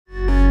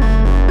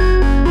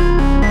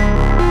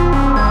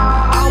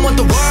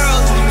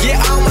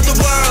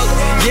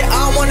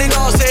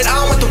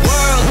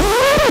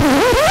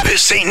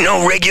This ain't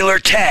no regular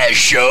Taz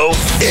show.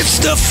 It's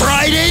the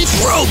Friday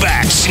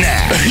Throwback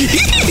Snack.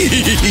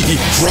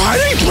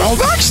 Friday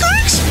Throwback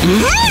Snacks?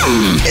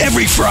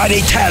 Every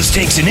Friday, Taz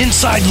takes an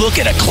inside look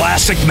at a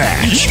classic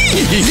match.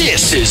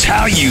 This is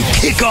how you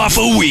kick off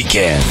a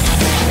weekend.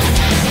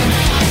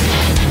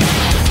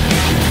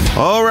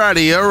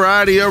 Alrighty.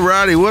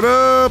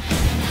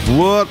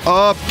 What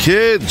up,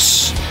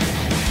 kids?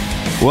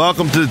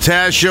 Welcome to the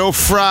Taz Show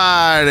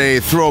Friday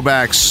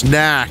Throwback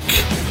Snack.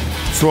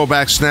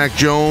 Throwback Snack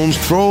Jones,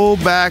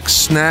 Throwback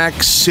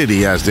Snack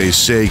City, as they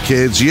say,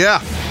 kids.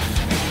 Yeah,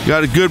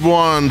 got a good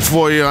one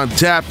for you on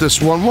tap this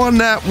one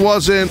that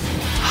wasn't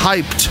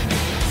hyped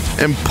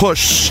and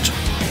pushed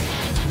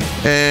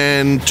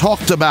and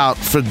talked about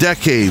for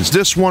decades.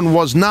 This one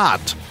was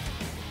not.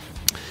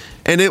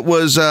 And it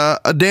was a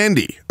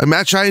dandy, a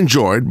match I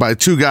enjoyed by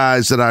two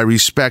guys that I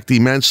respect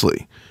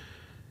immensely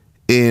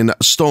in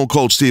Stone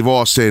Cold Steve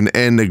Austin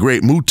and the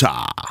Great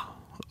Muta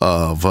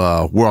of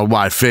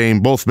worldwide fame.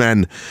 Both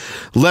men,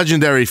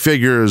 legendary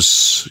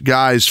figures,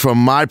 guys from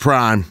my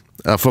prime,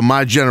 from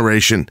my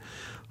generation,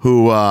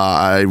 who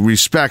I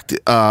respect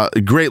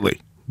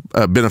greatly.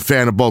 I've been a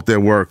fan of both their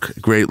work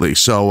greatly.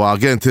 So I'll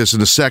get into this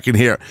in a second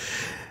here.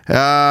 Thank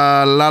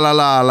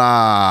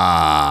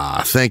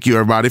you,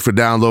 everybody, for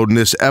downloading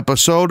this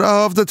episode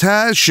of The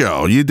Taz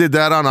Show. You did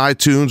that on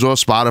iTunes or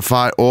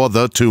Spotify or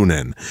the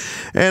TuneIn.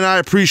 And I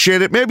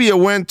appreciate it. Maybe you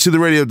went to the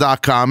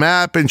radio.com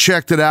app and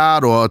checked it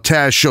out, or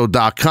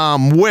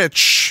TazShow.com,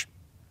 which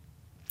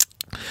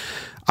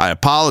I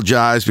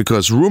apologize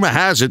because rumor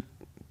has it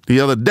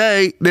the other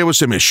day there were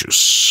some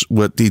issues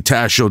with the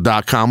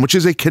TazShow.com, which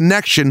is a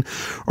connection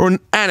or an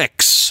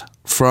annex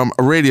from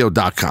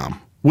radio.com,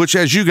 which,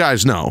 as you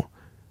guys know,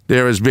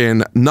 there has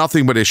been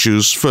nothing but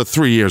issues for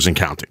 3 years and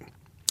counting.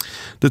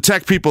 The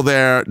tech people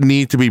there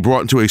need to be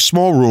brought into a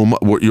small room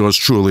with yours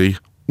truly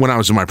when I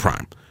was in my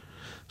prime.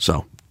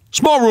 So,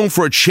 small room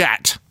for a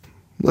chat.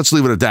 Let's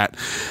leave it at that.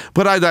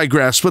 But I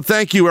digress. But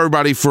thank you,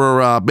 everybody,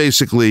 for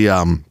basically,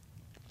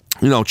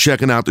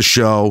 checking out the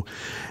show.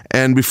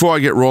 And before I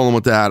get rolling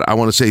with that, I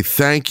want to say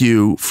thank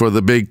you for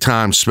the big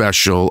time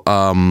special.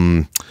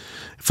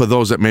 For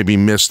those that maybe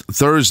missed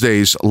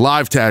Thursday's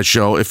live Taz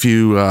show, if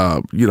you,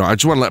 I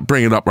just want to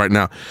bring it up right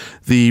now.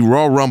 The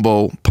Royal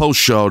Rumble post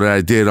show that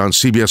I did on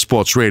CBS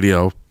Sports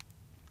Radio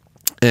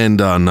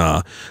and on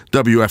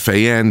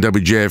WFAN,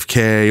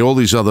 WJFK, all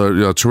these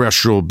other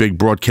terrestrial big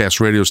broadcast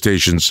radio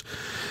stations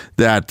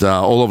that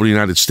all over the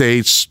United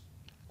States,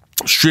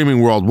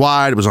 streaming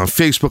worldwide. It was on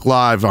Facebook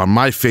Live, on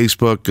my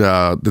Facebook,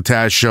 The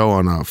Taz Show,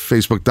 on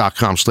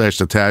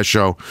Facebook.com/The Taz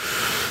Show.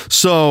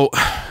 So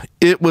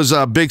it was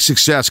a big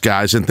success,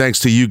 guys, and thanks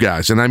to you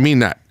guys. And I mean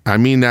that.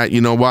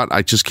 You know what?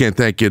 I just can't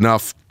thank you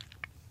enough.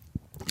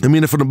 I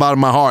mean it from the bottom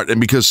of my heart.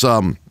 And because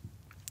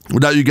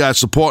without you guys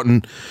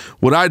supporting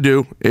what I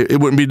do, it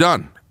wouldn't be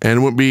done. And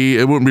it wouldn't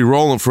be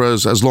rolling for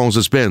as long as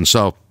it's been.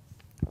 So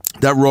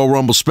that Royal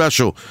Rumble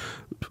special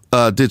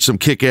did some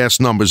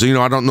kick-ass numbers.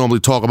 I don't normally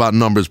talk about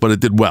numbers, but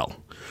it did well.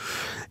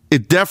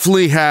 It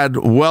definitely had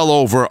well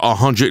over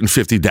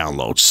 150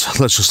 downloads.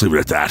 Let's just leave it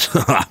at that.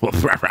 All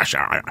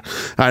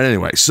right,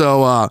 anyway,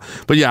 so,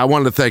 but yeah, I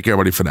wanted to thank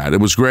everybody for that.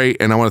 It was great,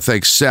 and I want to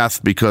thank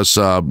Seth because,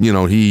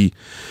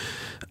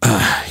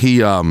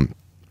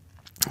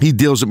 he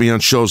deals with me on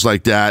shows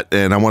like that,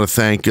 and I want to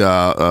thank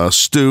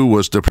Stu,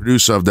 was the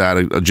producer of that,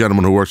 a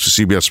gentleman who works for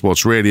CBS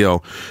Sports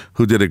Radio,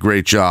 who did a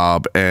great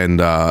job, and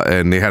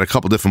they had a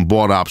couple different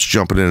board ops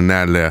jumping in and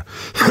out of there.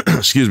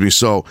 Excuse me.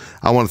 So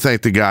I want to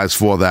thank the guys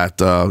for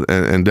that,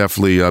 and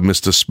definitely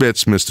Mr.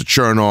 Spitz, Mr.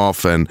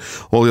 Chernoff, and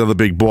all the other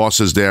big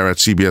bosses there at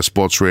CBS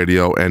Sports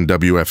Radio and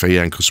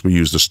WFAN, because we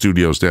use the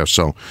studios there.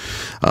 So,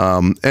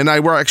 and I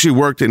actually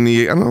worked in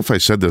the, I don't know if I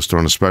said this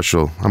during the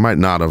special. I might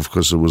not have,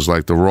 because it was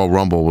like the Royal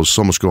Rumble was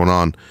so much going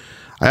on.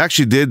 I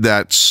actually did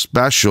that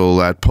special,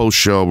 that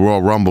post-show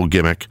Royal Rumble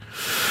gimmick,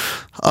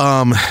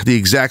 the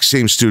exact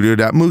same studio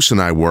that Moose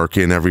and I work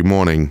in every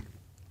morning,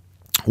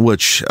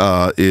 which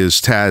is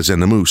Taz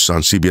and the Moose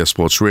on CBS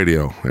Sports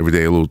Radio. Every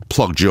day, a little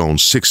Plug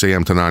Jones, 6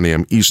 a.m. to 9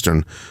 a.m.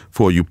 Eastern,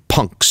 for you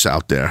punks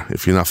out there.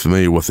 If you're not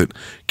familiar with it,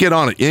 get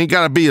on it. You ain't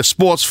got to be a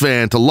sports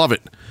fan to love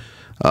it.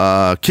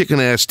 Kicking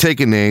ass,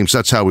 taking names.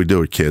 That's how we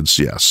do it, kids.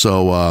 Yeah.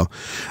 So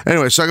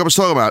anyway, so like I was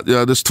talking about,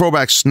 this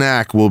throwback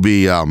snack will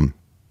be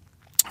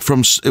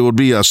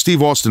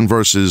Steve Austin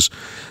versus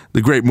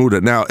the Great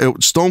Muta. Now,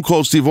 Stone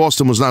Cold Steve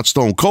Austin was not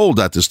Stone Cold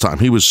at this time.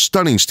 He was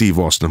stunning Steve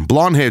Austin,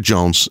 blonde hair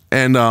Jones,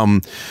 and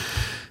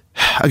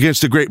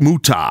against the Great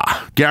Muta,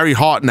 Gary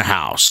Hart in the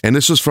house. And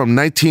this was from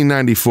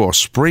 1994,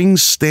 Spring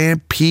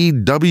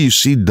Stampede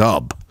WC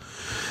Dub.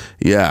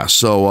 Yeah.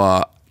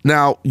 So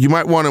now, you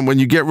might want to, when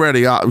you get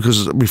ready,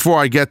 because before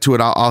I get to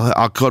it,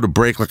 I'll go to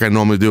break like I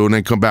normally do, and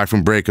then come back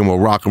from break, and we'll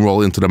rock and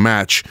roll into the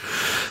match.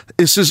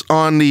 This is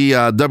on the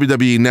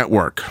WWE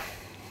Network.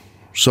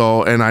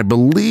 So, and I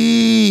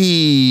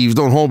believe,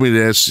 don't hold me to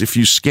this, if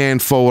you scan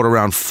forward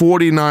around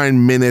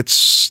 49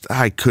 minutes,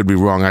 I could be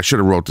wrong. I should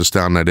have wrote this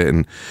down. I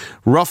didn't.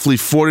 Roughly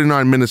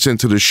 49 minutes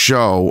into the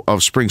show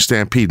of Spring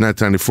Stampede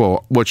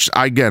 1994, which,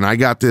 again, I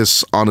got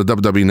this on the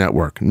WWE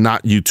Network,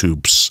 not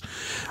YouTube's.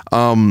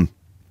 I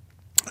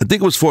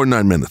think it was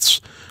 49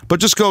 minutes. But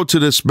just go to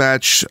this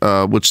match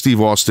with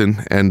Steve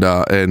Austin and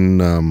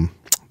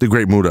the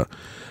Great Muta.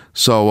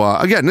 So,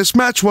 again, this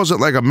match wasn't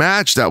like a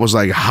match that was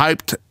like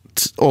hyped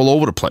all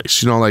over the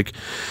place, like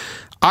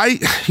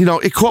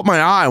it caught my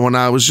eye when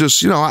I was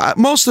just,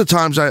 most of the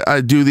times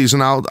I do these,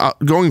 and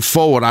going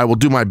forward, I will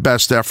do my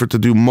best effort to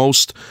do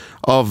most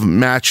of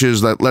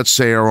matches that, let's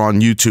say, are on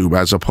YouTube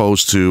as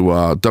opposed to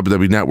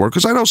WWE Network,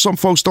 because I know some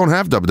folks don't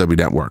have WWE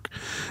Network.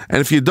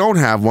 And if you don't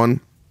have one,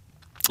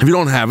 if you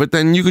don't have it,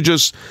 then you could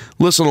just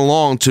listen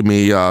along to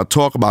me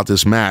talk about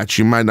this match.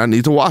 You might not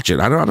need to watch it.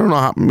 I don't know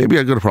how, maybe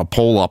I could put a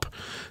poll up,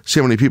 see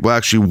how many people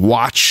actually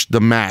watch the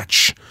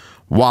match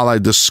while I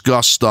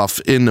discuss stuff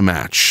in the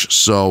match.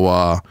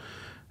 So,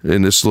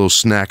 in this little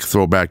snack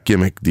throwback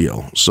gimmick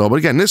deal. So, but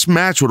again, this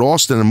match with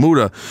Austin and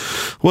Muta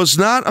was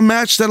not a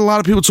match that a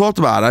lot of people talked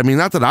about. I mean,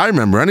 not that I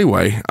remember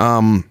anyway.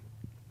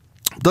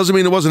 Doesn't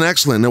mean it wasn't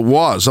excellent. It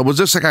was. Was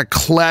this like a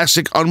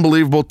classic,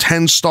 unbelievable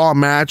 10-star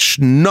match?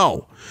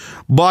 No.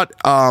 But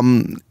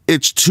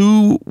it's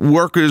two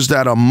workers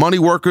that are money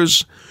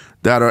workers,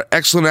 that are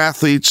excellent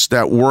athletes,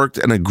 that worked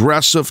an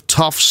aggressive,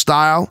 tough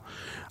style,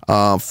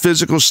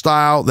 physical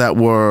style that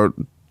were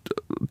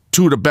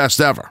two of the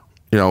best ever.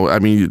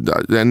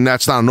 And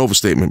that's not an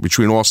overstatement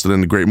between Austin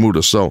and the Great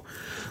Muta. So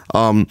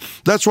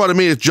that's why to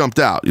me it jumped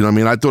out.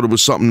 I thought it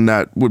was something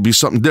that would be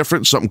something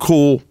different, something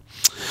cool.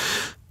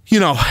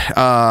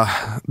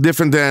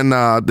 Different than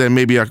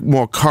maybe a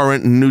more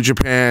current New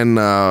Japan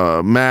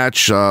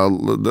match,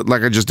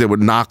 like I just did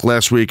with Knock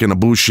last week and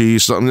Ibushi.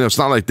 Something it's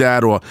not like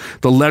that, or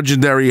the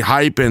legendary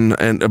hype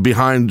and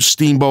behind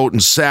Steamboat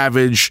and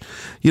Savage,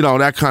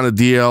 that kind of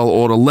deal,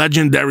 or the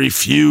legendary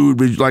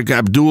feud like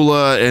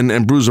Abdullah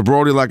and Bruiser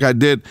Brody, like I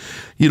did.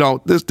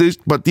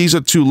 But these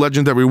are two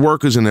legendary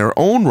workers in their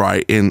own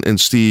right, in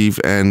Steve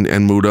and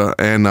Muta,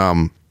 and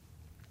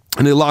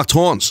they locked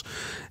horns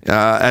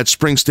at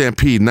Spring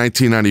Stampede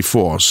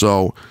 1994.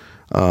 So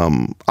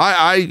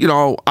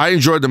I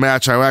enjoyed the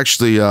match. I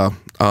actually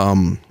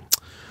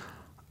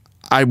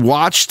I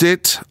watched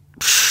it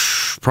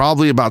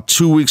probably about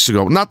 2 weeks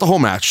ago. Not the whole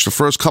match, the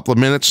first couple of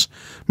minutes,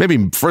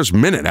 maybe first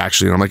minute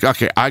actually. And I'm like,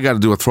 okay, I got to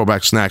do a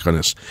throwback snack on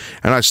this,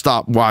 and I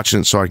stopped watching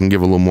it so I can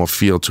give a little more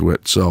feel to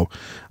it. So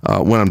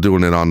when I'm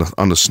doing it on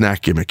the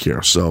snack gimmick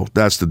here, so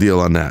that's the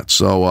deal on that.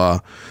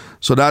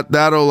 So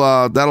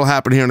that'll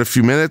happen here in a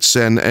few minutes,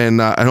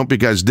 and I hope you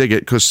guys dig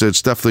it, because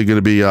it's definitely going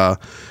to be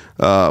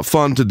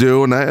fun to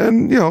do,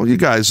 and you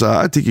guys,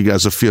 I think you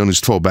guys are feeling these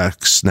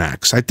throwback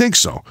snacks. I think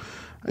so.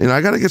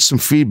 I got to get some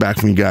feedback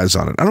from you guys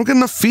on it. I don't get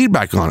enough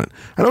feedback on it.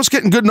 I know it's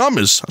getting good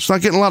numbers. It's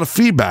not getting a lot of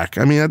feedback.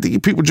 I mean, I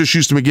think people just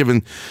used to me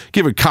giving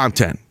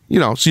content.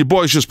 So your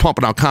boy's just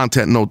pumping out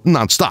content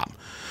nonstop.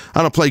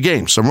 I don't play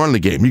games. I'm running the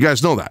game. You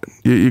guys know that.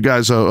 You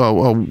guys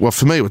are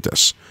familiar with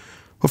this.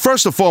 Well,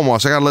 first and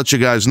foremost, I got to let you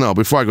guys know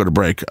before I go to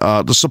break,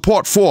 the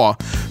support for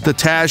the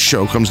Taz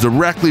Show comes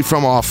directly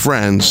from our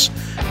friends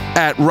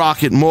at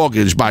Rocket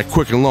Mortgage by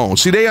Quicken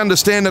Loans. See, they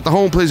understand that the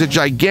home plays a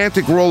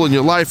gigantic role in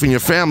your life and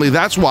your family.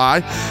 That's why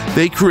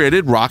they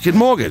created Rocket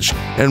Mortgage.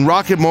 And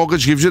Rocket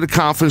Mortgage gives you the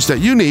confidence that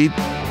you need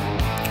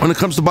when it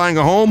comes to buying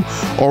a home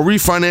or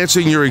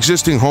refinancing your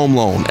existing home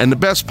loan. And the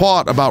best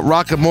part about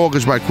Rocket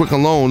Mortgage by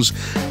Quicken Loans,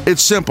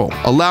 it's simple,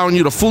 allowing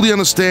you to fully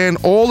understand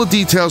all the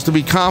details to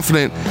be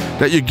confident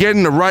that you're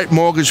getting the right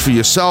mortgage for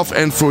yourself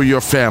and for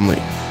your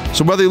family.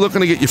 So whether you're looking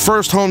to get your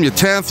first home, your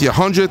 10th, your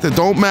 100th, it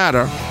don't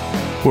matter.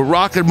 With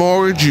Rocket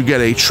Mortgage, you get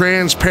a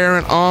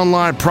transparent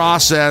online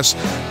process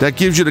that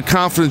gives you the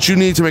confidence you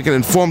need to make an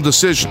informed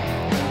decision.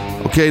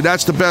 Okay,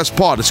 that's the best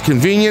part. It's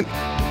convenient,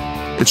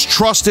 it's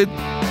trusted.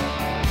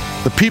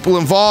 The people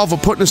involved are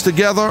putting this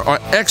together are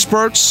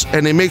experts,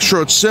 and they make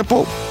sure it's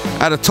simple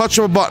at a touch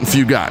of a button for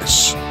you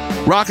guys.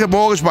 Rocket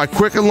Mortgage by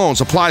Quicken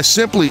Loans. Apply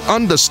simply,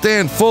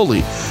 understand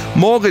fully,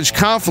 mortgage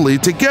confidently.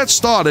 To get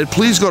started,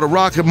 please go to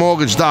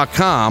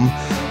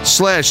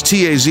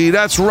rocketmortgage.com/TAZ.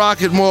 That's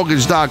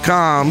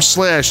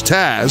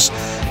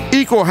rocketmortgage.com/Taz.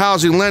 Equal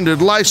housing lender,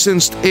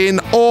 licensed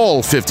in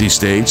all 50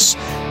 states.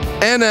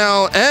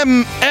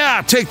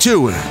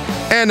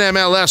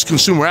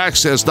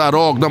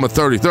 NMLS-Consumer-Access.org, number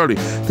 3030. I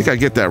think I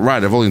get that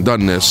right. I've only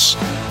done this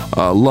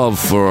love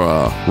for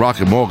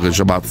Rocket Mortgage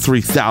about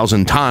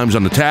 3,000 times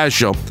on the Taz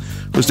Show,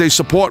 because they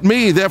support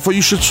me. Therefore,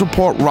 you should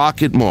support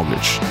Rocket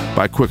Mortgage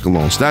by Quicken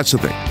Loans. That's the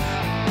thing.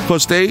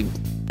 Because they,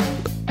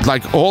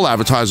 like all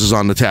advertisers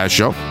on the Taz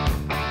Show,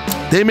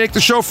 they make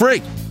the show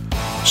free.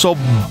 So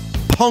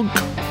punk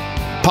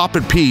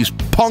poppin' peas,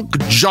 punk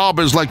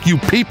jobbers like you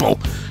people,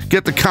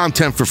 get the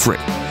content for free.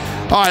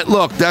 All right,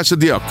 look, that's the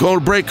deal. Go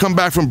to break, come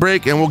back from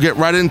break, and we'll get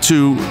right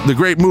into the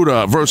Great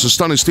Muta versus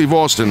Stunning Steve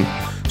Austin.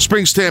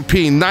 Spring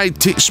Stampede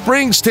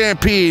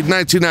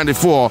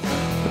 1994.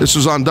 This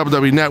was on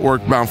WWE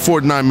Network about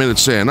 49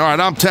 minutes in. All right,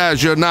 I'm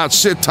Taz. You're not.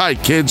 Sit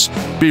tight, kids.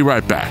 Be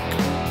right back.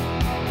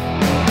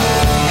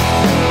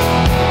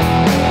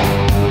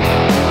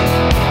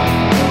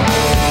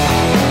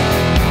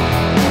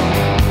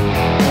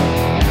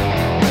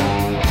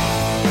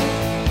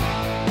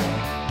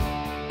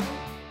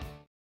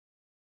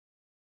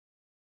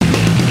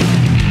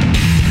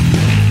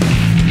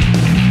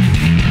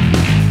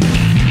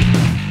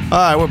 All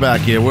right, we're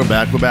back here. We're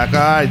back. All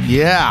right,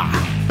 yeah.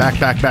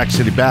 Back,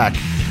 city back.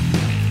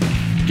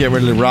 Get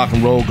ready to rock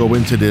and roll. Go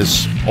into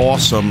this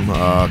awesome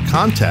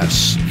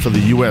contest for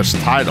the U.S.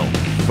 title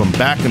from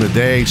back in the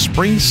day.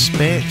 Spring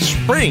Stampede,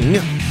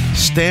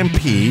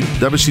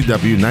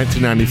 WCW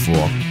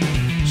 1994.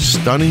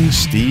 Stunning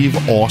Steve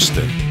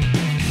Austin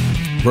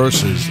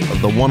versus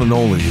the one and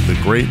only, the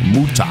Great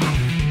Muta.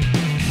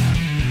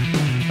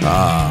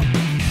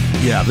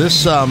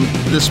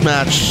 This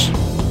match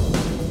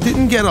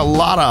didn't get a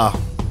lot of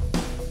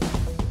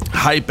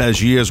hype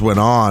as years went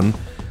on.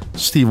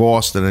 Steve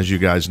Austin, as you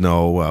guys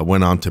know,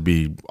 went on to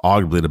be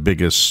arguably the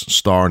biggest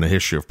star in the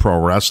history of pro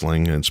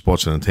wrestling and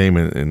sports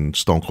entertainment in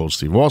Stone Cold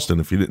Steve Austin.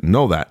 If you didn't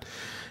know that,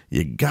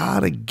 you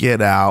gotta get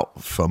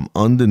out from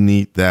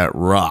underneath that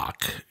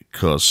rock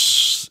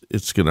because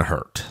it's gonna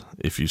hurt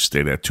if you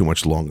stay there too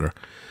much longer.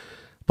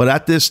 But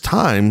at this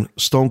time,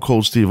 Stone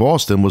Cold Steve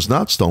Austin was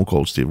not Stone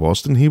Cold Steve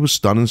Austin. He was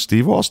Stunning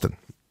Steve Austin.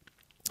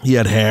 He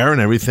had hair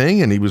and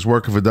everything, and he was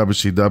working for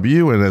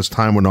WCW, and as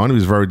time went on, he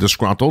was very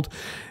disgruntled.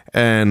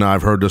 And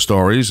I've heard the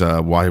stories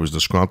why he was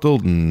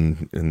disgruntled,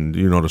 and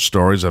you know the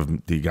stories of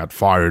he got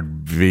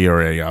fired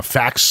via a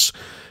fax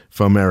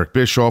from Eric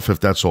Bischoff, if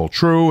that's all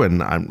true.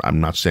 And I'm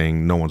not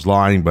saying no one's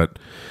lying, but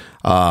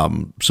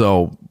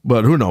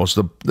but who knows?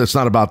 It's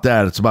not about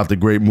that. It's about the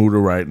Great Muta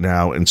right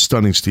now and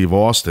Stunning Steve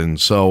Austin.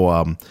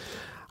 So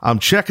I'm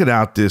checking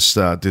out this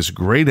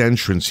great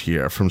entrance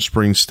here from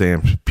Spring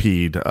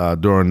Stampede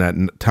during that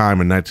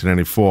time in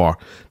 1994.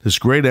 This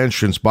great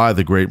entrance by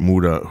the Great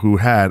Muta, who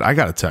had, I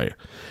got to tell you,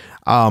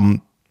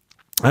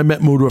 I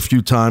met Muta a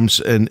few times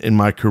in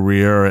my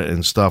career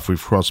and stuff.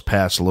 We've crossed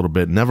paths a little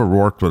bit. Never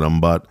worked with him,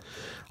 but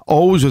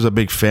always was a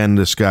big fan of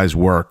this guy's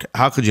work.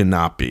 How could you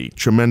not be?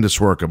 Tremendous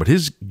worker. But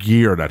his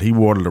gear that he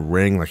wore to the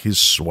ring, like his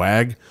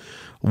swag,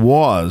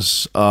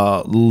 was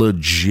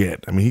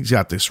legit. I mean, he's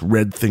got this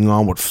red thing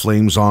on with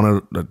flames on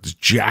it, this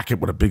jacket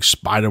with a big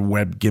spider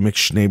web gimmick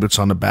Schneebitz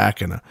on the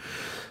back, and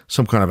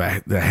some kind of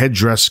a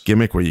headdress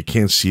gimmick where you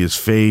can't see his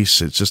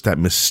face. It's just that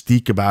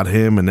mystique about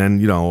him. And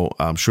then, you know,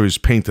 I'm sure he's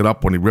painted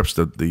up when he rips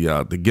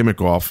the gimmick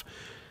off.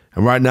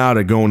 And right now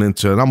they're going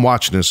into, and I'm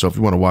watching this, so if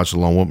you want to watch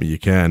along with me, you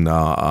can.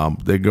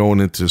 They're going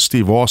into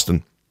Steve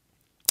Austin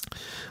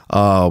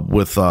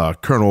with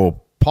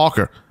Colonel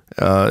Parker.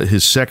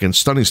 His second,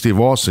 Stunning Steve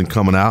Austin,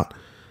 coming out.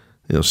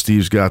 You know,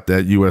 Steve's got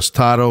that U.S.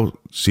 title.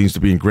 Seems to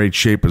be in great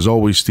shape as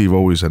always. Steve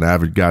always an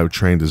avid guy who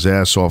trained his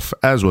ass off,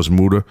 as was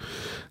Muta.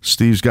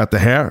 Steve's got the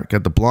hair,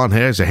 got the blonde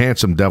hair. He's a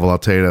handsome devil, I'll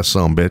tell you that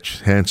son of a bitch.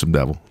 Handsome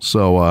devil.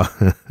 So, I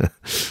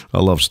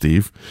love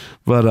Steve.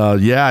 But,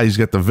 he's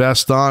got the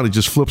vest on. He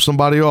just flipped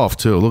somebody off,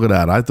 too. Look at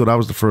that. I thought I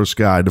was the first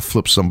guy to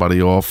flip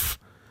somebody off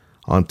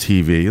on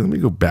TV. Let me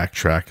go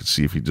backtrack and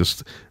see if he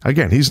just...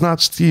 Again, he's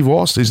not Steve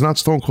Austin. He's not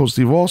Stone Cold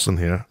Steve Austin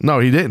here. No,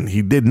 he didn't.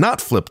 He did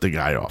not flip the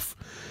guy off.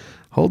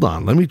 Hold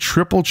on. Let me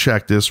triple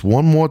check this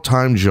one more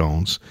time,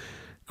 Jones,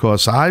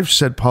 because I've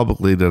said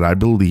publicly that I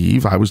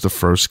believe I was the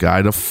first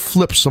guy to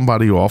flip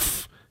somebody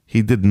off.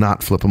 He did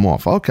not flip him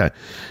off. Okay.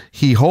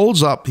 He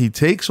holds up. He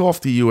takes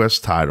off the U.S.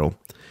 title.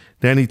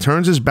 Then he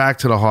turns his back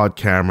to the hard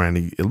camera, and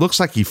it looks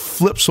like he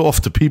flips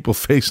off the people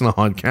facing the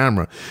hard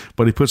camera,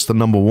 but he puts the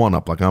number one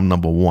up like I'm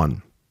number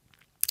one.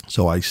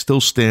 So I still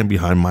stand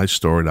behind my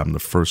story that I'm the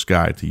first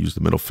guy to use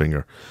the middle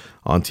finger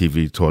on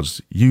TV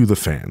towards you, the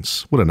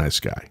fans. What a nice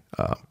guy.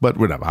 But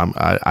whatever.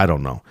 I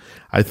don't know.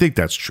 I think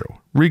that's true.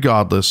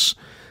 Regardless,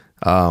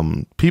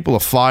 people are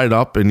fired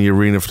up in the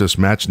arena for this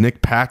match.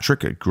 Nick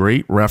Patrick, a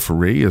great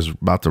referee, is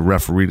about to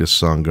referee this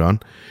Sun Gun.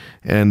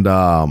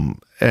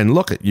 And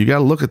look, you got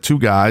to look at two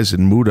guys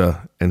in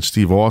Muta and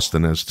Steve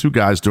Austin as two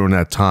guys during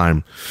that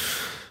time,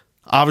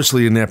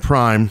 obviously in their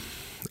prime.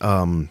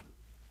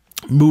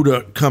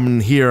 Muta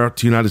coming here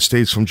to the United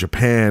States from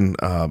Japan,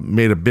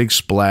 made a big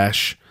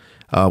splash,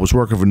 was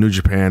working for New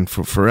Japan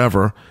for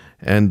forever.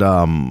 And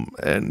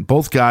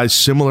both guys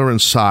similar in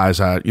size.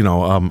 I'm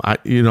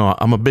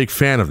a big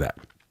fan of that.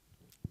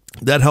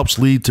 That helps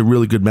lead to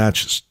really good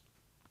matches.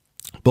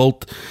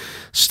 Both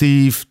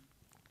Steve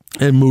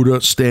and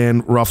Muta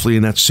stand roughly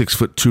in that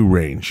 6'2"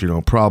 range. You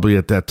know, probably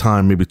at that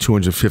time maybe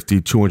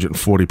 250,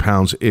 240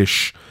 pounds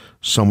ish,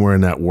 somewhere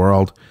in that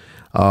world.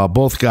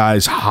 Both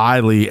guys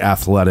highly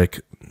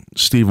athletic.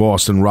 Steve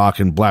Austin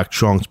rocking black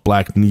trunks,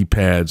 black knee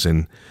pads,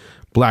 and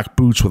black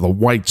boots with a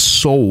white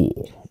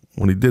sole.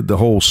 When he did the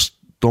whole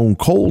Stone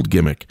Cold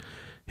gimmick,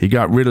 he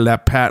got rid of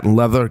that patent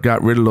leather,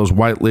 got rid of those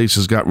white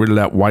laces, got rid of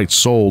that white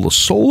sole. The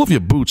sole of your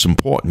boot's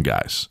important,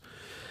 guys.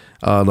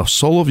 The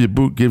sole of your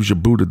boot gives your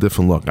boot a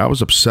different look. I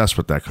was obsessed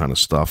with that kind of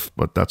stuff,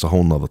 but that's a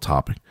whole nother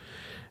topic.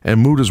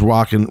 And Muta's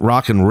rocking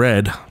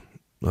red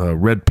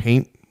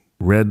paint,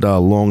 red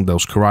long,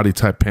 those karate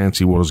type pants.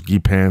 He wore those gi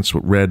pants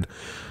with red,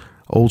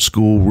 old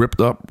school,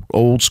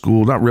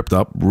 not ripped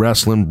up,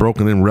 wrestling,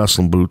 broken in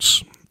wrestling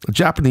boots. The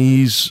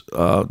Japanese,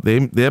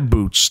 their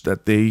boots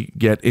that they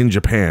get in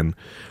Japan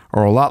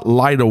are a lot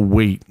lighter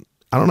weight.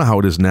 I don't know how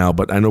it is now,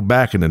 but I know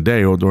back in the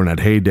day or during that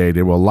heyday,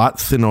 they were a lot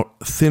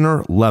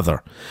thinner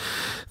leather.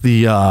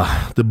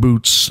 The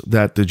boots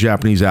that the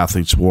Japanese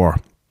athletes wore.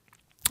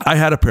 I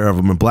had a pair of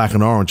them in black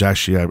and orange.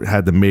 Actually, I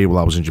had them made while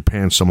I was in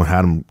Japan. Someone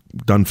had them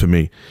done for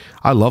me.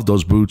 I love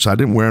those boots. I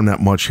didn't wear them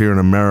that much here in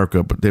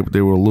America, but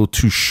they were a little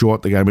too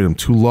short. The guy made them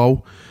too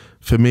low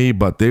for me,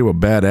 but they were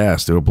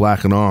badass. They were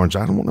black and orange.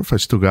 I don't wonder if I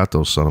still got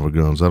those son of a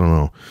guns. I don't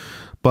know.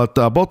 But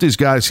both these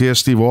guys here,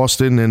 Steve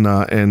Austin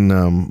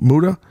and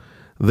Muta,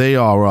 they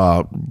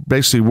are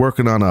basically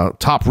working on a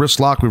top wrist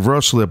lock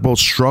reversal. They're both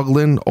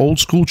struggling. Old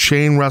school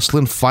chain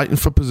wrestling, fighting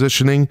for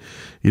positioning.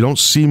 You don't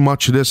see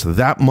much of this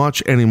that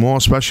much anymore,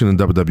 especially in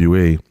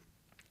WWE.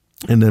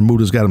 And then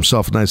Muta's got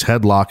himself a nice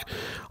headlock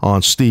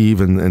on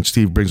Steve, and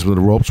Steve brings him to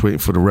the ropes waiting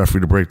for the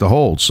referee to break the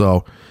hold.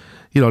 So,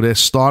 they're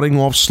starting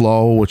off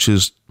slow, which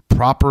is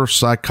proper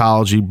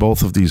psychology.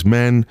 Both of these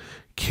men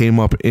came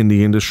up in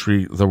the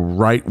industry the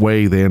right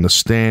way. They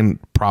understand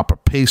proper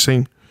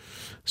pacing,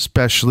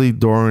 especially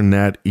during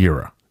that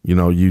era.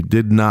 You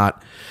did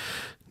not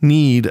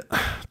need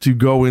to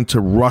go into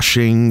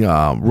rushing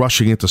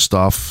into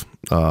stuff.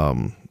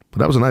 But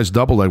that was a nice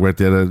double leg right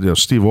there.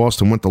 Steve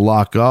Austin went to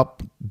lock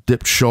up,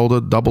 dipped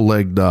shoulder, double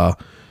legged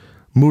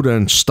Muta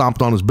and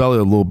stomped on his belly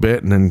a little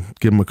bit, and then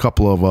give him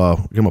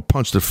a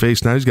punch to the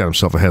face. Now he's got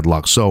himself a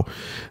headlock. So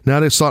now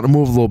they're starting to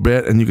move a little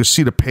bit, and you can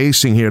see the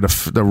pacing here,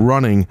 the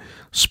running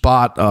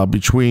spot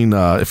between,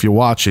 if you're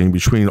watching,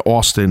 between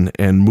Austin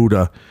and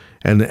Muta,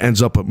 and it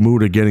ends up with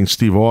Muta getting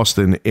Steve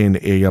Austin in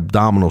a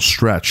abdominal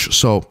stretch.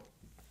 So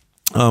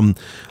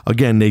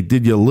again, they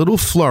did you a little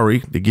flurry.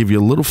 They give you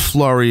a little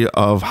flurry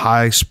of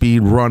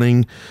high-speed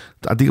running.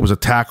 I think it was a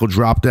tackle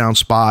drop-down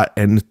spot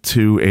and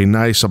to a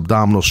nice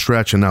abdominal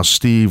stretch. And now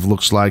Steve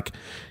looks like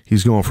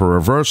he's going for a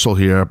reversal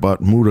here,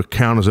 but Muta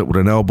counters it with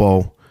an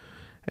elbow.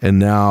 And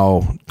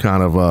now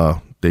kind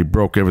of they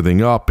broke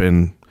everything up,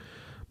 and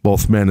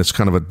both men, it's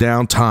kind of a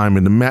downtime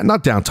in the mat.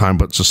 Not downtime,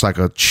 but it's just like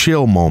a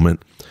chill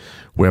moment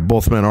where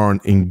both men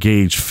aren't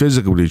engaged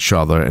physically with each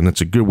other, and it's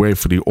a good way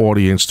for the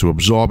audience to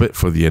absorb it,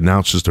 for the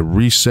announcers to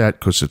reset,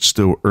 because it's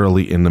still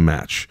early in the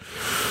match.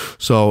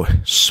 So,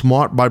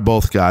 smart by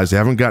both guys. They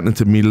haven't gotten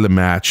into meat of the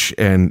match,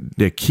 and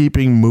they're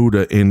keeping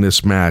Muta in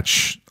this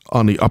match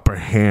on the upper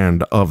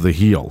hand of the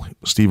heel.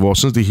 Steve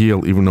Austin's the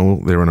heel, even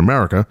though they're in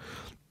America.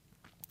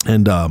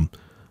 And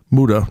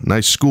Muta,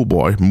 nice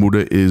schoolboy.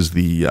 Muta is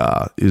the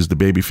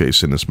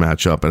babyface in this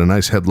matchup, and a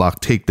nice headlock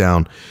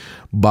takedown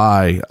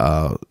by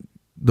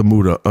the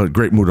Muta,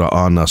 great Muta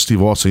on Steve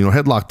Austin.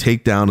 Headlock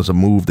takedown is a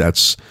move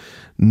that's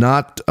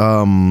not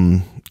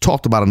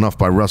talked about enough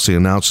by wrestling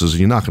announcers.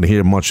 You're not going to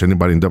hear much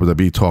anybody in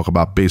WWE talk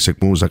about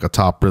basic moves like a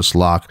top wrist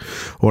lock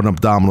or an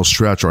abdominal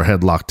stretch or a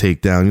headlock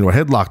takedown. A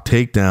headlock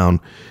takedown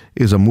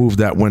is a move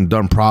that, when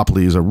done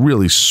properly, is a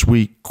really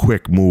sweet,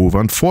 quick move.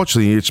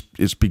 Unfortunately,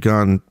 it's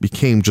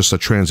became just a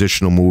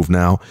transitional move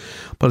now,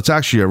 but it's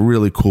actually a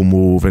really cool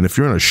move. And if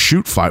you're in a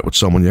shoot fight with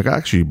someone, you can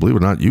actually, believe it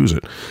or not, use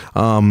it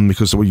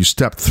because when you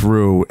step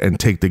through and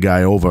take the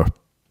guy over,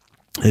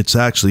 it's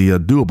actually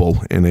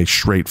doable in a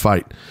straight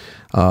fight.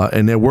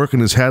 And they're working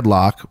his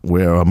headlock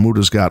where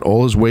Muta's got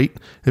all his weight.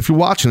 If you're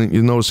watching it,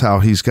 you notice how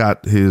he's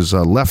got his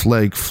left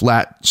leg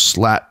flat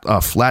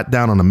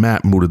down on the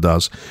mat, Muta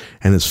does,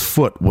 and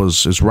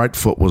his right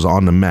foot was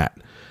on the mat.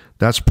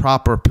 That's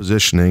proper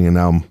positioning, and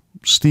now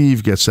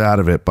Steve gets out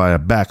of it by a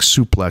back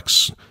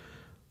suplex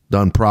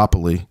done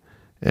properly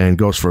and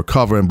goes for a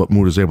cover, but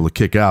Muta's able to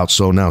kick out.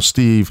 So now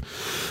Steve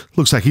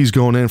looks like he's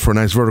going in for a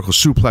nice vertical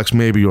suplex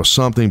maybe or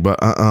something, but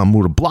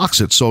Muta blocks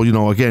it. So,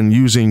 again,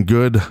 using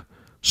good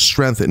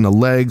strength in the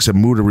legs,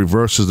 and Muta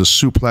reverses the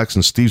suplex,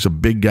 and Steve's a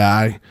big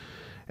guy,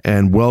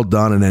 and well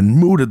done. And then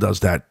Muta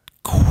does that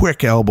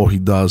quick elbow he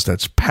does,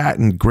 that's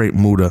patent great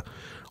Muta,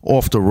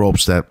 off the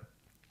ropes, that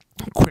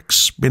quick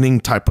spinning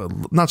type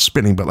of, not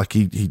spinning, but like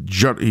he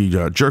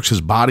jerks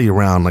his body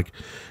around, like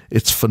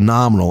it's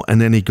phenomenal.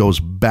 And then he goes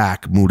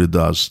back, Muta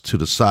does, to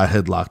the side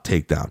headlock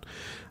takedown.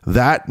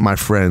 That, my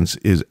friends,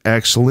 is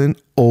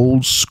excellent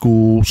old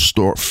school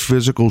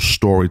physical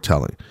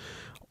storytelling.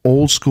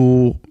 Old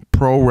school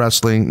pro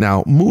wrestling.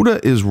 Now,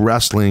 Muta is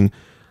wrestling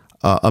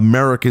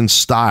American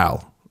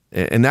style,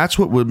 and that's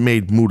what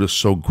made Muta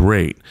so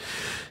great.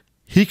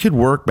 He could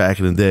work back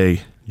in the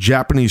day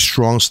Japanese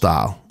strong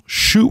style,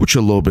 shoot with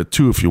you a little bit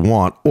too if you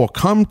want, or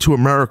come to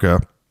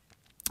America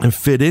and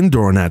fit in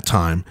during that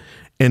time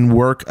and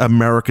work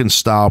American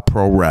style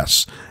pro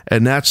wrest.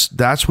 And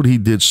that's what he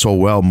did so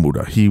well,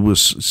 Muta. He was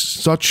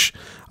such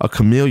a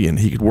chameleon.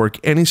 He could work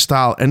any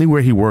style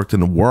anywhere he worked in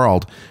the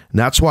world. And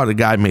that's why the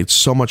guy made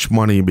so much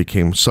money and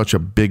became such a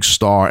big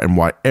star, and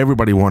why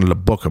everybody wanted to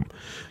book him.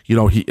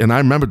 And I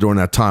remember during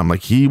that time,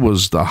 like, he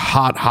was the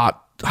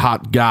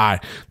hot guy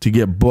to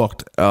get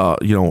booked,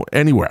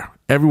 anywhere.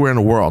 everywhere in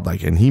the world.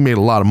 Like, and he made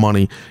a lot of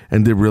money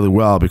and did really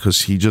well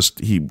because he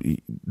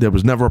there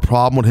was never a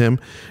problem with him,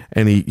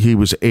 and he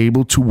was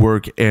able to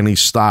work any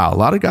style. A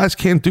lot of guys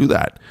can't do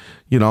that,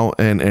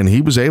 and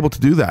he was able to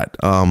do that.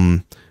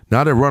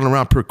 Now they're running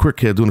around pretty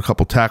quick here, doing a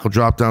couple tackle,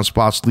 drop down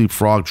spots,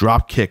 leapfrog,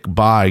 drop kick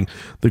by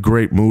the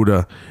great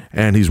Muta,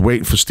 and he's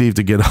waiting for Steve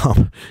to get up.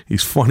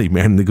 He's funny,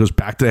 man, and he goes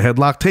back to the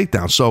headlock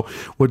takedown. So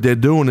what they're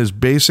doing is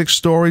basic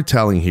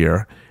storytelling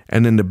here,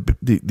 and then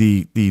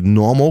the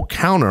normal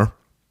counter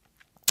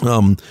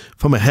from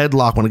a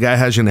headlock, when a guy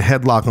has you in a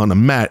headlock on the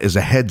mat, is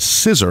a head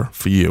scissor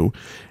for you.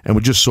 And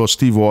we just saw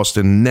Steve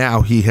Austin.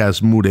 Now he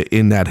has Muta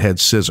in that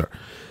head scissor.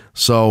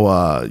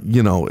 So,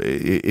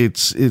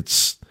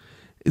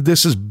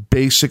 this is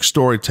basic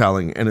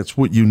storytelling, and it's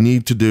what you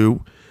need to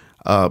do.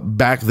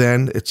 Back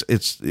then, it's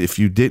if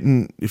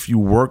you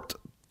worked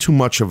too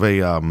much of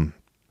a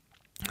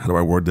how do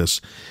I word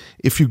this?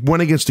 If you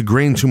went against the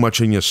grain too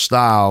much in your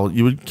style,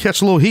 you would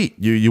catch a little heat.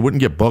 You wouldn't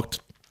get booked.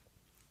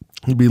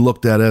 You'd be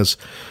looked at as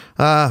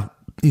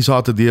he's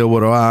hard to deal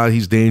with, or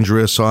he's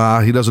dangerous,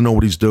 or he doesn't know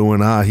what he's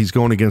doing, he's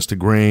going against the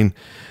grain,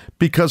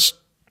 because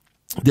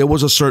there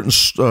was a certain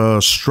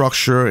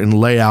structure and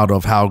layout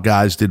of how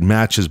guys did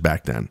matches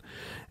back then.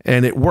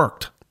 And it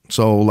worked.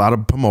 So a lot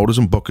of promoters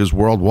and bookers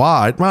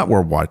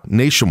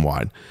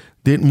nationwide,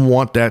 didn't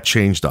want that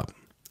changed up.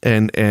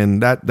 And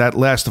that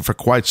lasted for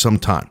quite some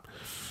time.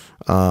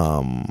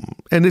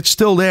 And it's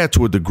still there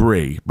to a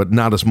degree, but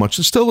not as much.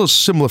 It's still a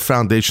similar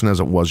foundation as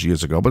it was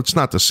years ago, but it's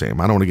not the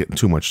same. I don't want to get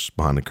too much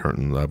behind the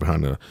curtain,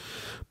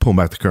 pulling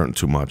back the curtain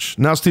too much.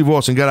 Now Steve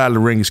Austin got out of the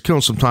ring. He's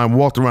killing some time,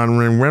 walked around the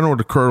ring, ran over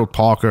to Colonel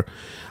Parker,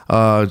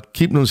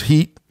 keeping his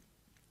heat,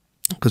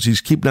 because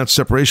he's keeping that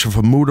separation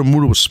from Muta.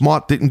 Muta was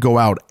smart, didn't go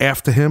out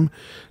after him.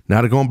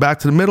 Now they're going back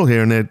to the middle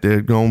here, and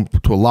they're going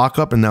to a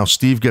lockup, and now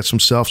Steve gets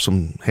himself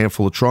some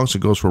handful of trunks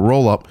and goes for a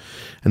roll-up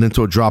and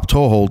into a drop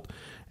toe hold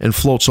and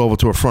floats over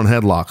to a front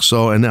headlock.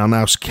 So, and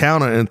now it's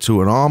counter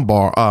into an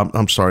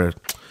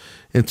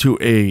into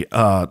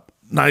a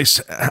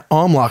nice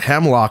arm lock,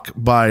 hammerlock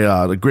by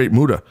the great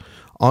Muta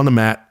on the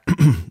mat,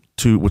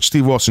 which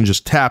Steve Austin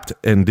just tapped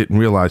and didn't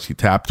realize he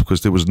tapped,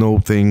 because there was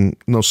no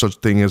such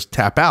thing as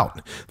tap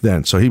out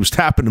then. So he was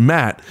tapping the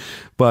mat,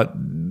 but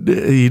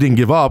he didn't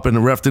give up, and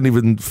the ref didn't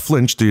even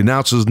flinch. The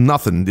announcers,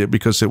 nothing,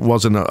 because it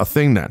wasn't a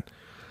thing then.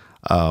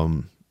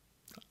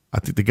 I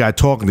think the guy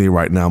talking to you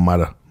right now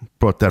might have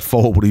brought that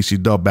forward with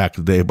ECW back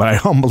in the day, but I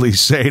humbly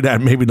say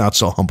that, maybe not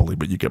so humbly,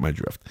 but you get my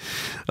drift.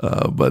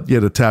 But yeah,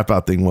 the tap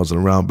out thing wasn't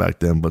around back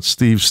then, but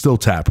Steve's still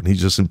tapping. He's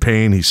just in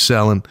pain. He's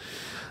selling.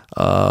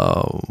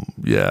 And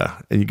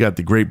you got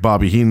the great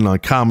Bobby Heenan on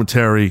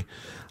commentary,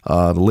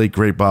 the late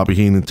great Bobby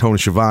Heenan, Tony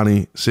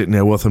Schiavone sitting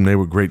there with him. They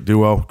were a great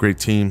duo, great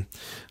team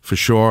for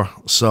sure.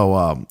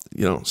 So,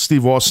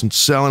 Steve Austin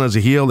selling as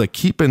a heel. They're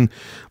keeping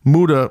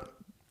Muta.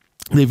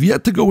 They've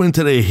yet to go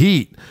into the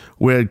heat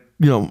where,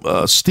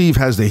 Steve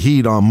has the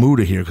heat on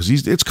Muta here, because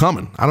it's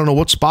coming. I don't know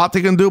what spot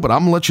they're going to do, but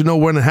I'm going to let you know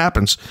when it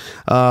happens.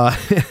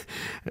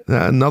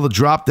 Another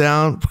drop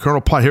down. Colonel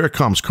Parker, here it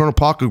comes. Colonel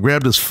Parker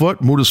grabbed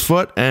Muta's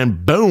foot,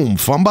 and boom,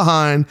 from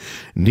behind,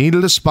 knee to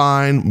the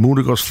spine.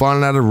 Muta goes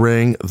flying out of the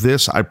ring.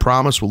 This, I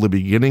promise, will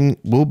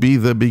be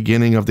the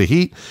beginning of the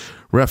heat.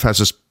 Ref has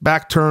his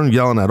back turned,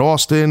 yelling at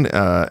Austin,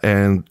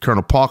 and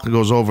Colonel Parker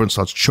goes over and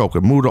starts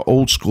choking Muta,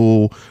 old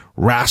school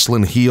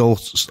wrestling heel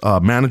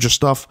manager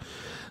stuff.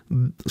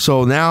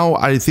 So now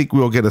I think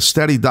we'll get a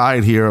steady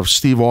diet here of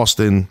Steve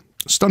Austin,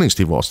 stunning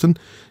Steve Austin,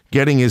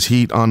 getting his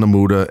heat on the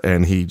Muta,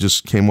 and he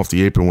just came off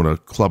the apron with a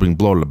clubbing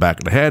blow to the back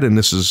of the head, and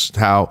this is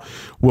how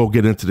we'll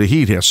get into the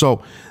heat here.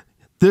 So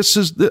this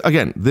is, like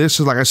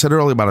I said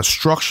earlier, about a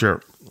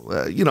structure,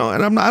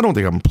 and I don't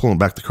think I'm pulling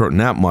back the curtain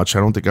that much.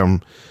 I don't think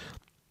I'm,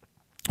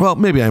 well,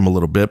 maybe I am a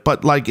little bit,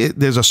 but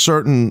there's a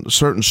certain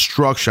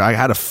structure. I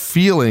had a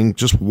feeling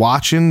just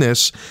watching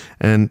this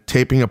and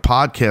taping a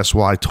podcast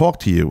while I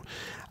talk to you.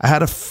 I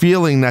had a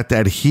feeling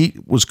that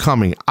heat was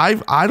coming. I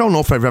don't know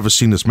if I've ever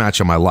seen this match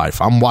in my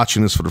life. I'm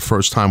watching this for the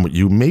first time with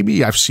you.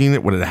 Maybe I've seen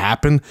it when it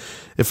happened.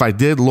 If I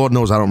did, Lord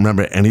knows I don't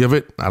remember any of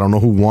it. I don't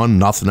know who won,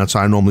 nothing. That's how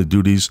I normally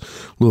do these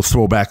little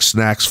throwback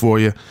snacks for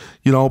you.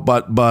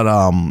 But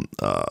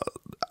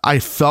I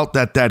felt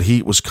that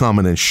heat was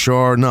coming, and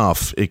sure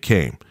enough, it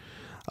came.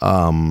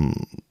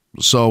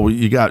 So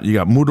you got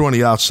Muta on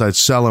the outside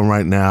selling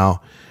right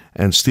now,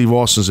 and Steve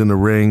Austin's in the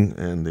ring,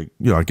 and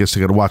I guess they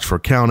got to watch for a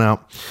count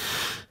out.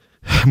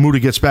 Muta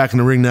gets back in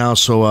the ring now,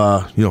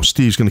 so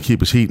Steve's going to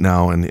keep his heat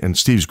now, and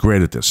Steve's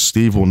great at this.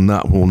 Steve will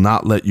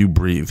not let you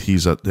breathe.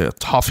 He's a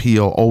tough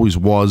heel, always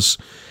was.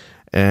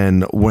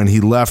 And when he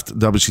left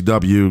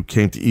WCW,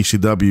 came to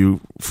ECW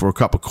for a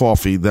cup of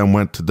coffee, then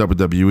went to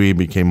WWE and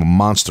became a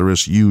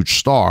monstrous, huge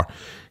star,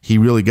 he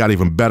really got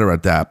even better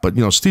at that. But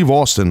Steve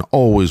Austin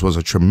always was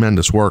a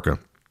tremendous worker.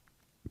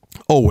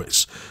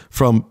 Always.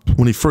 From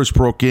when he first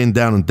broke in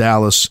down in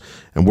Dallas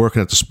and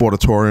working at the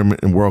Sportatorium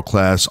in World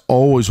Class,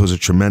 always was a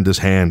tremendous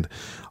hand.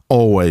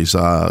 always.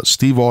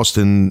 Steve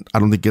Austin, I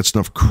don't think gets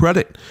enough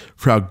credit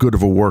for how good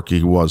of a worker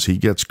he was. He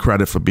gets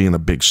credit for being a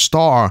big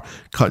star,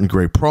 cutting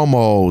great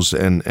promos,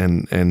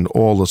 and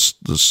all the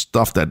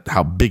stuff that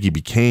how big he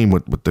became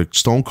with the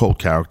Stone Cold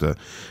character.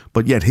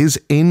 But yet his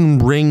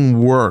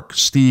in-ring work,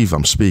 Steve,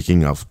 I'm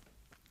speaking of,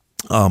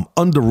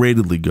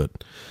 underratedly good.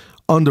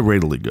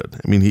 Underratedly good.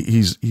 I mean,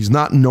 he's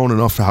not known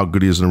enough for how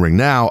good he is in the ring.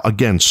 Now,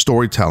 again,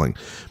 storytelling.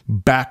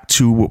 Back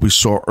to what we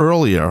saw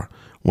earlier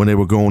when they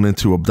were going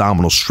into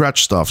abdominal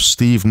stretch stuff.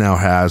 Steve now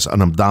has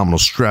an abdominal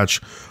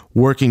stretch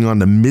working on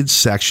the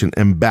midsection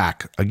and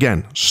back.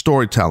 Again,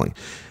 storytelling.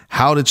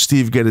 How did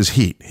Steve get his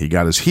heat? He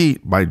got his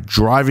heat by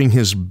driving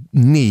his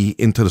knee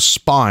into the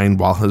spine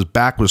while his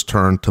back was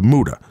turned to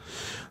Muta.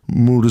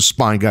 Muta's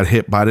spine got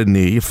hit by the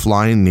knee,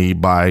 flying knee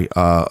by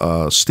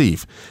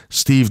Steve.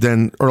 Steve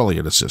then,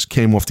 earlier this is,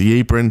 came off the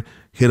apron,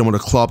 hit him with a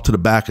club to the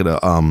back of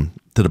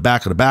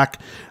the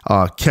back,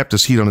 kept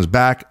his heat on his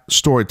back.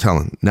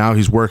 Storytelling. Now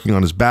he's working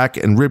on his back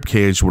and rib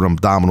cage with an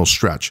abdominal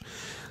stretch.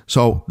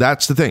 So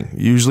that's the thing.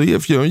 Usually,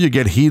 if you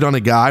get heat on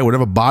a guy,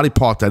 whatever body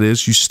part that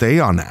is, you stay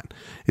on that.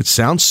 It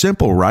sounds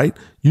simple, right?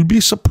 You'd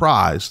be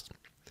surprised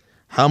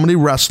how many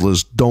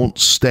wrestlers don't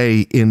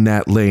stay in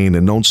that lane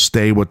and don't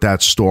stay with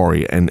that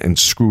story and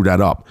screw that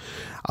up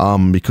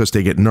because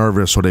they get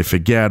nervous or they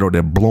forget or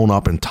they're blown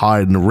up and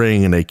tired in the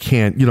ring and they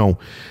can't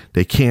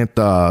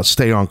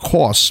stay on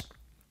course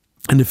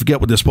and they forget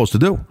what they're supposed to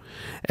do.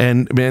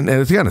 And man,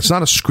 and again, it's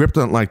not a script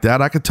like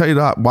that. I can tell you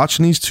that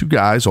watching these two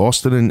guys,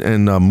 Austin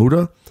and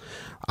Muta,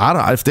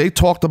 if they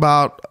talked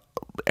about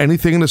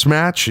anything in this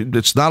match,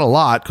 it's not a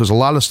lot because a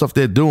lot of the stuff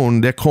they're doing,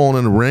 they're calling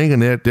in the ring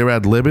and they're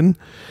ad-libbing.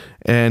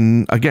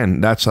 And again,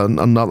 that's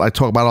another. I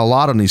talk about a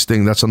lot on these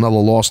things. That's another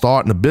lost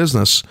art in the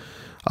business.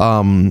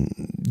 It's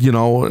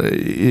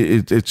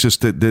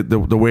just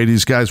the way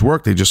these guys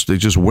work. They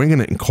just winging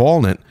it and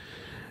calling it.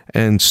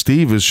 And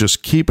Steve is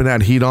just keeping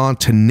that heat on,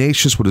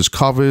 tenacious with his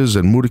covers.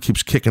 And Muta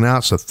keeps kicking out.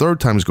 It's the third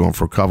time he's going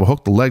for a cover.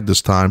 Hooked the leg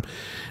this time,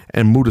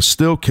 and Muta's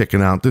still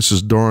kicking out. This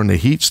is during the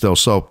heat still.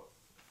 So,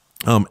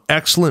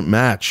 excellent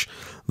match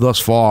thus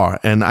far.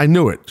 And I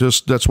knew it.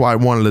 Just that's why I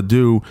wanted to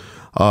do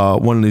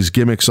one of these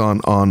gimmicks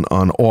on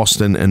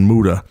Austin and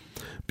Muta,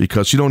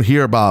 because you don't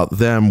hear about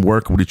them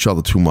working with each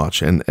other too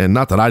much, and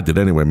not that I did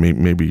anyway.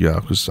 Maybe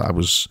because I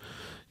was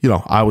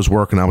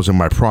working, I was in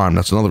my prime.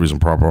 That's another reason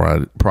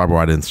probably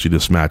I didn't see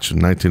this match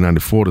in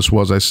 1994. This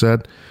was, I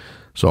said,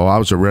 so I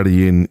was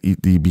already in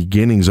the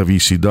beginnings of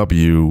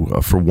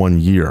ECW for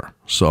 1 year.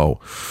 So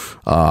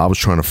I was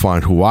trying to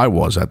find who I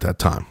was at that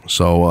time.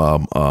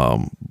 So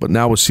but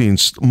now we're seeing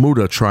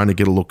Muta trying to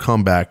get a little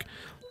comeback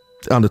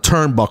on the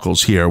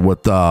turnbuckles here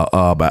with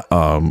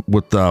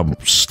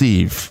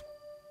Steve.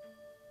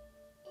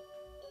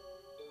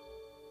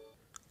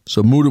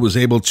 So Muta was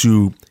able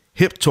to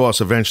hip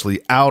toss eventually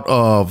out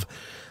of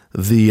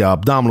the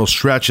abdominal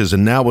stretches,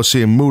 and now we're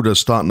seeing Muta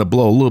starting to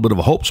blow a little bit of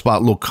a hope spot,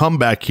 a little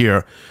comeback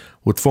here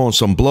with throwing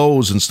some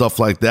blows and stuff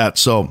like that.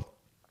 So,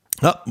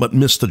 but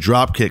missed the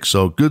drop kick.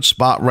 So good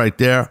spot right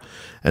there.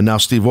 And now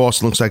Steve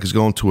Austin looks like he's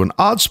going to an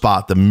odd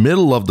spot, the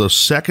middle of the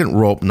second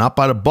rope, not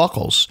by the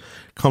buckles.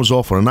 Comes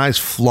off with a nice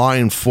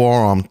flying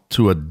forearm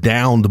to a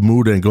downed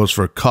Muta and goes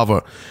for a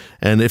cover.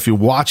 And if you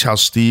watch how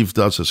Steve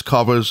does his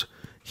covers,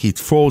 he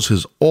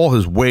throws all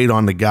his weight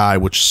on the guy,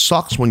 which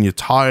sucks when you're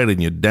tired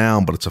and you're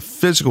down, but it's a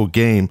physical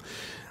game.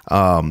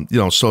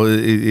 So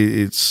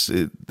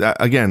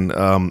again,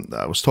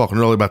 I was talking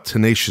earlier about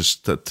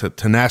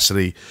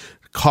tenacity,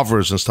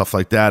 covers and stuff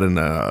like that,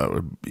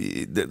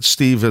 and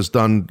Steve has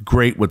done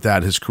great with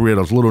that. His career,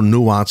 those little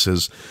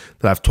nuances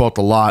that I've talked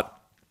a lot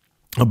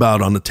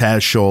about on the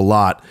Taz show a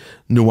lot.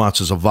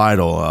 Nuances are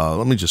vital.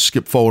 Let me just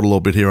skip forward a little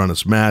bit here on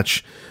this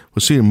match.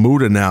 We're seeing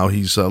Muta now.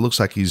 He's looks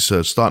like he's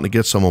starting to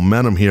get some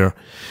momentum here,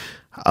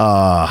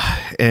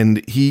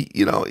 and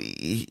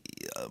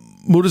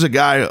Muta's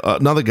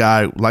another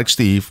guy like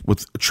Steve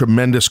with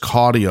tremendous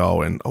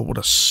cardio, and what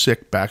a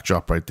sick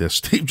backdrop right there.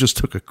 Steve just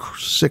took a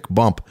sick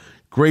bump.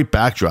 Great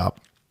backdrop.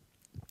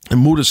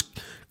 And Muta's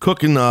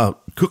cooking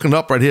up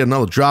right here.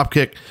 Another drop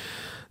kick.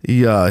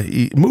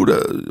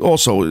 Muta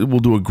also will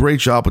do a great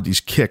job with these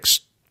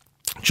kicks.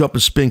 Jump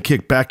and spin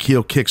kick, back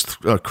heel kicks,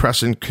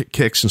 crescent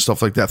kicks and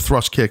stuff like that,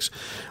 thrust kicks.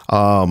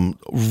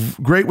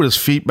 Great with his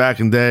feet back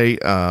in the day.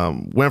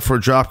 Went for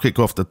a drop kick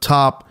off the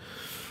top.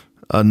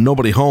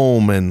 Nobody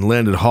home and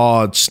landed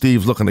hard.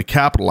 Steve looking to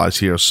capitalize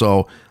here.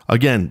 So,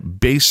 again,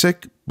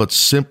 basic but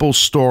simple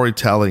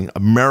storytelling,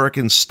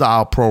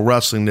 American-style pro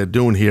wrestling they're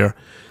doing here.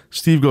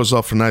 Steve goes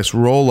up for a nice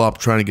roll-up,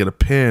 trying to get a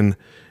pin,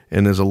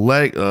 and there's a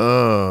leg.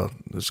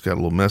 This got a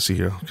little messy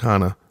here,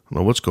 kind of. I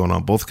don't know what's going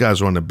on. Both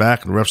guys are on their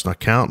back, and the ref's not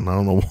counting. I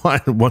don't know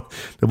why. They're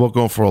both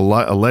going for a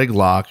leg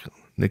lock.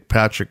 Nick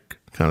Patrick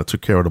kind of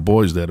took care of the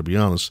boys there, to be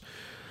honest.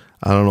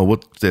 I don't know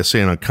what they're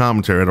saying on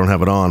commentary. I don't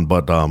have it on,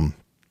 but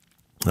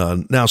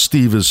now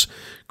Steve is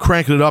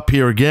cranking it up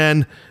here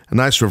again. A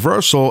nice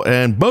reversal,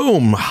 and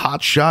boom,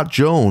 Hot Shot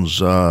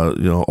Jones.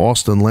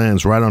 Austin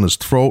lands right on his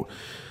throat.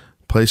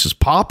 Place is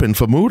popping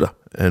for Muta,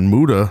 and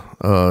Muta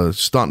is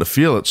starting to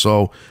feel it.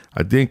 So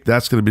I think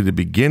that's going to be the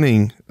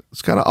beginning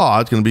it's kind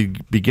of it's going to be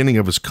beginning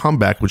of his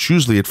comeback, which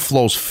usually it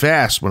flows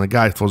fast when a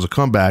guy throws a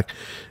comeback.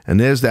 And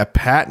there's that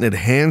patented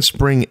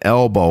handspring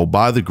elbow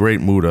by the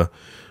great Muta,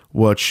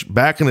 which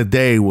back in the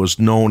day was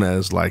known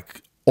as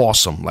like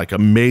awesome, like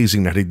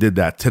amazing that he did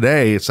that.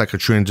 Today, it's like a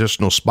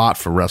transitional spot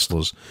for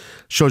wrestlers.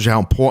 Shows you how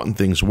important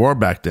things were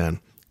back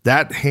then.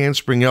 That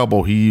handspring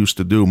elbow he used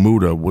to do,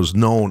 Muta, was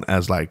known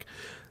as like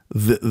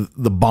the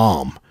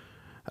bomb.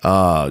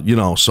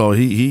 So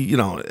he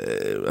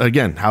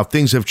again, how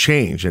things have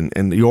changed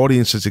and the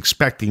audience is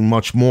expecting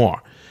much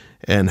more,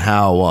 and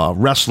how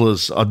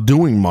wrestlers are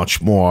doing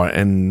much more.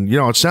 And,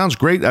 it sounds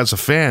great as a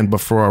fan, but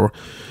for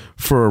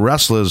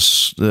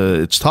wrestlers,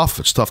 it's tough.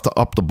 It's tough to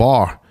up the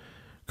bar.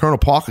 Colonel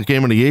Parker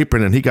came in the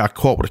apron and he got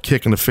caught with a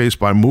kick in the face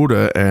by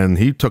Muta, and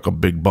he took a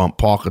big bump.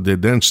 Parker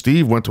did. Then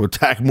Steve went to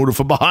attack Muta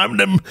from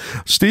behind him.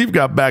 Steve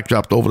got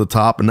backdropped over the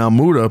top, and now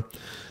Muta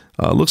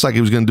looks like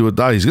he was going to do a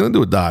dive. He's going to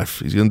do a dive.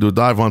 He's going to do a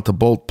dive onto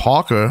both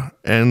Parker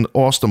and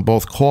Austin.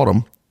 Both caught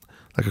him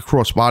like a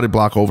cross body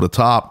block over the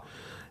top,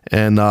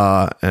 and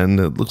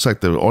it looks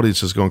like the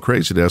audience is going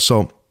crazy there.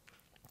 So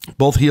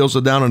both heels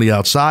are down on the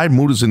outside.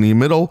 Muta's in the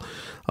middle,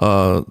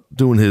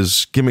 doing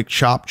his gimmick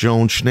chop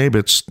Jones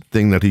Schneebitz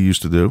thing that he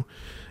used to do,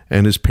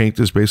 and his paint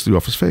is basically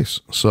off his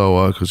face.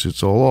 So because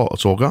it's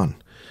all gone.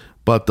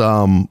 But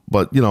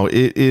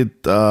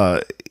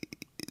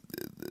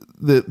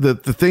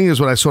The thing is,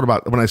 what I sort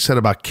about when I said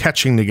about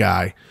catching the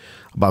guy,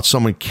 about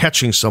someone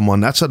catching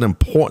someone, that's an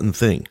important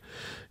thing.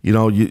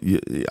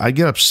 I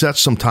get upset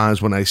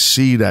sometimes when I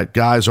see that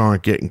guys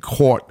aren't getting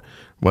caught.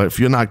 But if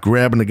you're not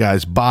grabbing the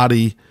guy's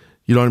body,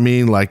 you know what I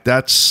mean? Like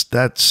that's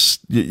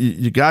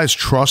you guys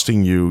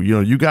trusting you.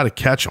 You got to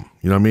catch them.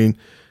 You know what I mean?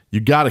 You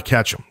got to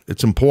catch them.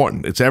 It's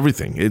important. It's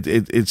everything.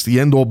 It's the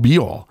end all be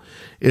all.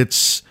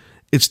 It's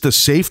the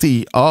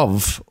safety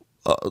of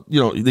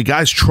the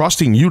guys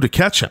trusting you to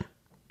catch him.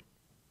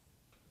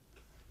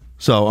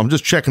 So I'm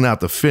just checking out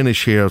the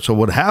finish here. So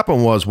what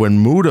happened was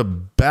when Muta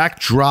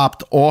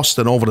backdropped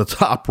Austin over the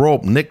top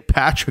rope, Nick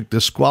Patrick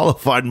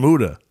disqualified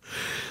Muta.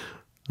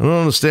 I don't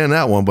understand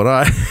that one,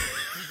 but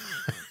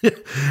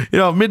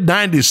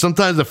mid-90s,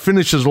 sometimes the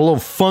finish is a little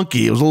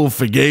funky. It was a little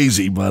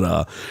fugazi,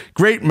 but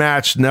great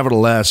match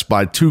nevertheless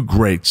by two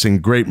greats,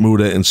 and great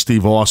Muta and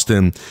Steve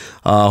Austin.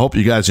 Hope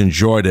you guys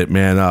enjoyed it,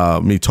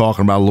 man. Me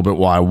talking about it a little bit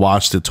while I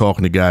watched it,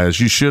 talking to guys.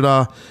 You should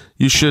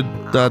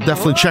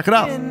definitely check it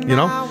out,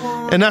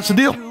 And that's the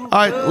deal. All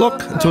right,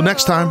 look, until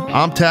next time,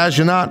 I'm Taz,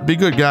 you're not. Be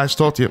good, guys.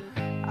 Talk to you.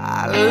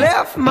 I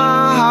left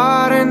my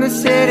heart in the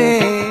city,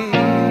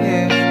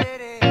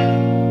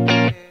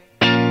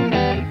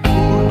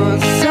 but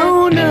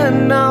soon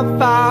enough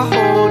I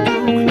hold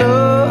you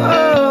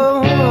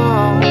close.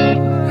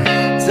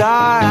 It's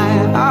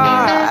alright,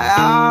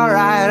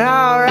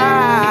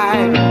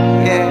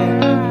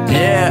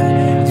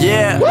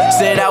 yeah.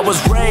 Said I was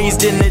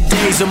raised in the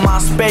days of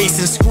MySpace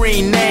and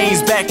screen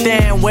names. Back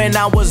then when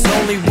I was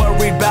only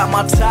worried about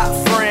my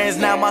top friends.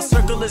 Now my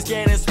circle is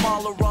getting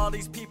smaller, all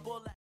these people